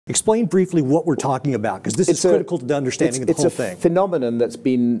Explain briefly what we're talking about, because this is critical to the understanding of the whole thing. It's a phenomenon that's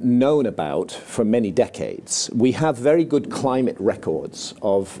been known about for many decades. We have very good climate records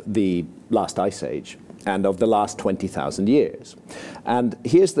of the last ice age and of the last 20,000 years. And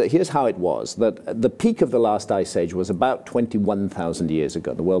here's how it was, that the peak of the last ice age was about 21,000 years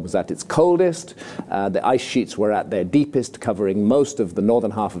ago. The world was at its coldest, the ice sheets were at their deepest, covering most of the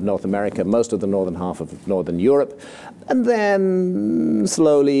northern half of North America, most of the northern half of northern Europe, and then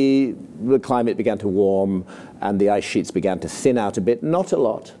slowly the climate began to warm and the ice sheets began to thin out a bit. Not a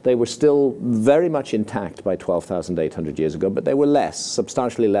lot. They were still very much intact by 12,800 years ago, but they were less,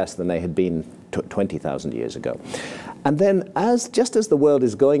 substantially less than they had been 20,000 years ago. And then just as the world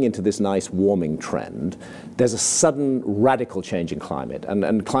is going into this nice warming trend, there's a sudden radical change in climate.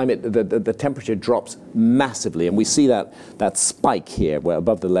 And climate, the temperature drops massively. And we see that spike here, where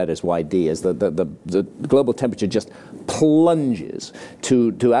above the letters YD, as the global temperature just plunges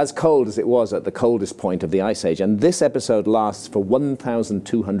to as cold as it was at the coldest point of the ice age. And this episode lasts for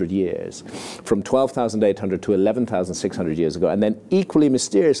 1,200 years, from 12,800 to 11,600 years ago. And then equally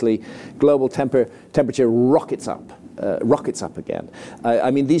mysteriously, global temperature rockets up again.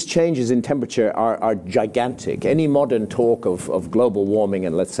 I mean, these changes in temperature are gigantic. Any modern talk of global warming,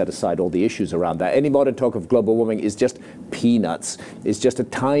 and let's set aside all the issues around that, any modern talk of global warming is just peanuts. It's just a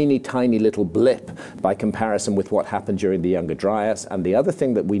tiny, tiny little blip by comparison with what happened during the Younger Dryas. And the other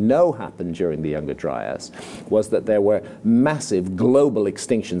thing that we know happened during the Younger Dryas was that there were massive global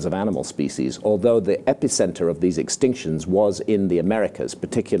extinctions of animal species, although the epicenter of these extinctions was in the Americas,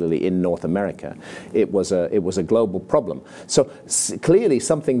 particularly in North America. It was a global problem. So clearly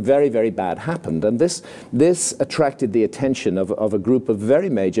something very, very bad happened, and this attracted the attention of a group of very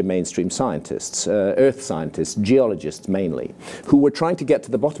major mainstream scientists, earth scientists, geologists mainly, who were trying to get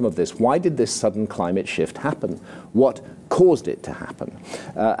to the bottom of this. Why did this sudden climate shift happen? What caused it to happen?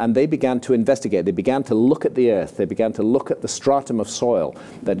 And they began to investigate. They began to look at the earth. They began to look at the stratum of soil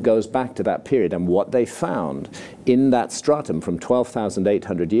that goes back to that period. And what they found in that stratum from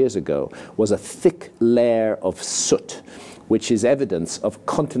 12,800 years ago was a thick layer of soot, which is evidence of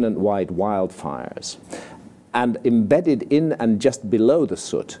continent-wide wildfires. And embedded in and just below the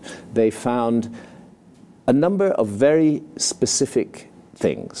soot, they found a number of very specific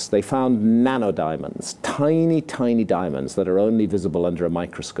things. They found nanodiamonds, tiny, tiny diamonds that are only visible under a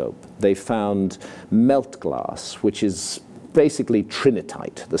microscope. They found melt glass, which is basically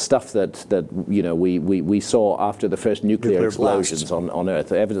trinitite, the stuff that you know we saw after the first nuclear explosions on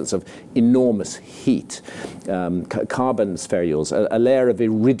Earth, evidence of enormous heat, carbon spherules, a layer of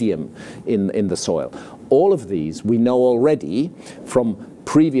iridium in the soil. All of these we know already from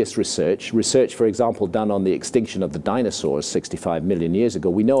previous research, for example, done on the extinction of the dinosaurs 65 million years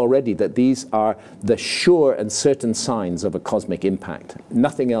ago. We know already that these are the sure and certain signs of a cosmic impact.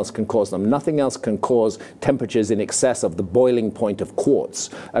 Nothing else can cause them. Nothing else can cause temperatures in excess of the boiling point of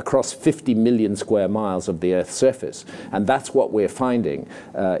quartz across 50 million square miles of the Earth's surface. And that's what we're finding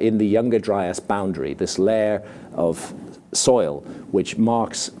in the Younger Dryas boundary, this layer of soil which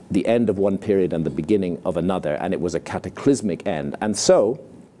marks the end of one period and the beginning of another, and it was a cataclysmic end. And so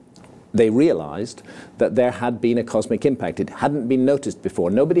they realized that there had been a cosmic impact. It hadn't been noticed before.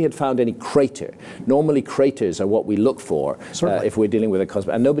 Nobody had found any crater. Normally craters are what we look for if we're dealing with a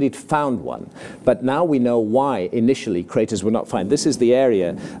cosmic, and nobody had found one. But now we know why initially craters were not found. This is the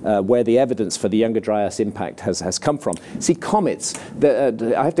area where the evidence for the Younger Dryas impact has come from. See, comets,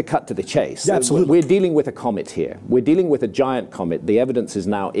 I have to cut to the chase. Yeah, absolutely. We're dealing with a comet here. We're dealing with a giant comet. The evidence is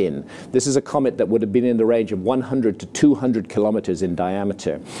now in. This is a comet that would have been in the range of 100 to 200 kilometers in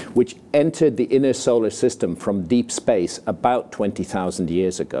diameter, which entered the inner solar system from deep space about 20,000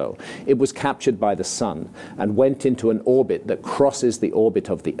 years ago. It was captured by the sun and went into an orbit that crosses the orbit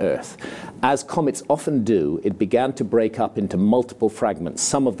of the Earth. As comets often do, it began to break up into multiple fragments,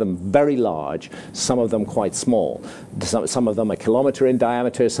 some of them very large, some of them quite small. Some of them a kilometer in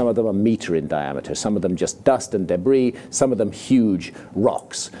diameter, some of them a meter in diameter, some of them just dust and debris, some of them huge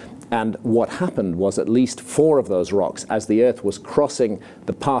rocks. And what happened was at least 4 of those rocks, as the Earth was crossing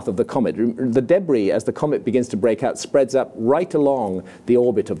the path of the comet, the debris, as the comet begins to break out, spreads up right along the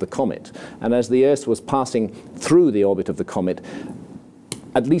orbit of the comet. And as the Earth was passing through the orbit of the comet,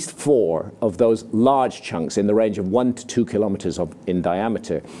 at least 4 of those large chunks in the range of 1 to 2 kilometers in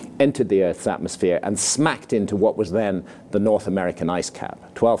diameter entered the Earth's atmosphere and smacked into what was then the North American ice cap.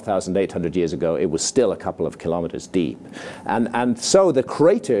 12,800 years ago, it was still a couple of kilometers deep. And so the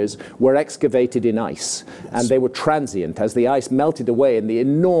craters were excavated in ice, and they were transient. As the ice melted away in the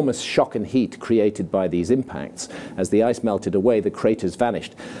enormous shock and heat created by these impacts, as the ice melted away, the craters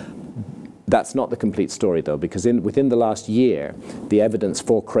vanished. That's not the complete story, though, because within the last year, the evidence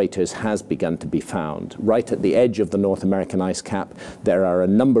for craters has begun to be found. Right at the edge of the North American ice cap, there are a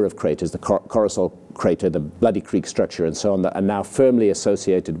number of craters, the Corosol crater, the Bloody Creek structure, and so on, that are now firmly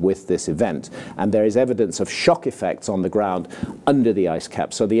associated with this event. And there is evidence of shock effects on the ground under the ice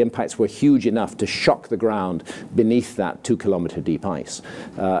cap. So the impacts were huge enough to shock the ground beneath that 2-kilometer deep ice.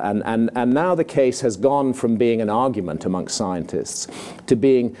 And now the case has gone from being an argument amongst scientists to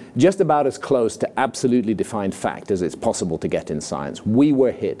being just about as close to absolutely defined fact as it's possible to get in science. We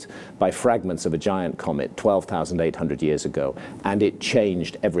were hit by fragments of a giant comet 12,800 years ago, and it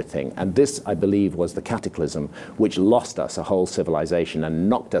changed everything. And this, I believe, was the cataclysm which lost us a whole civilization and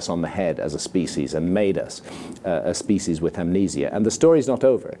knocked us on the head as a species and made us a species with amnesia. And the story's not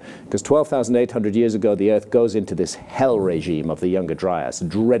over, because 12,800 years ago, the Earth goes into this hell regime of the Younger Dryas,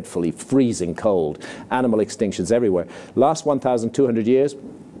 dreadfully freezing cold, animal extinctions everywhere. Last 1,200 years,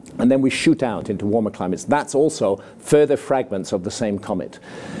 and then we shoot out into warmer climates. That's also further fragments of the same comet.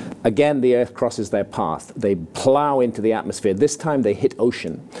 Again, the Earth crosses their path. They plow into the atmosphere. This time they hit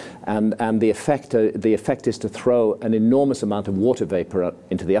ocean. And the effect is to throw an enormous amount of water vapor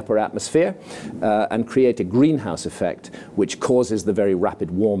into the upper atmosphere and create a greenhouse effect, which causes the very rapid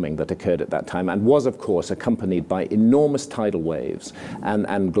warming that occurred at that time and was, of course, accompanied by enormous tidal waves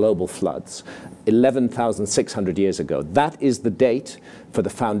and global floods. 11,600 years ago. That is the date for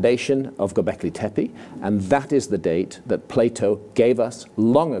the foundation of Göbekli Tepe, and that is the date that Plato gave us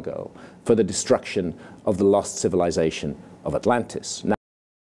long ago for the destruction of the lost civilization of Atlantis.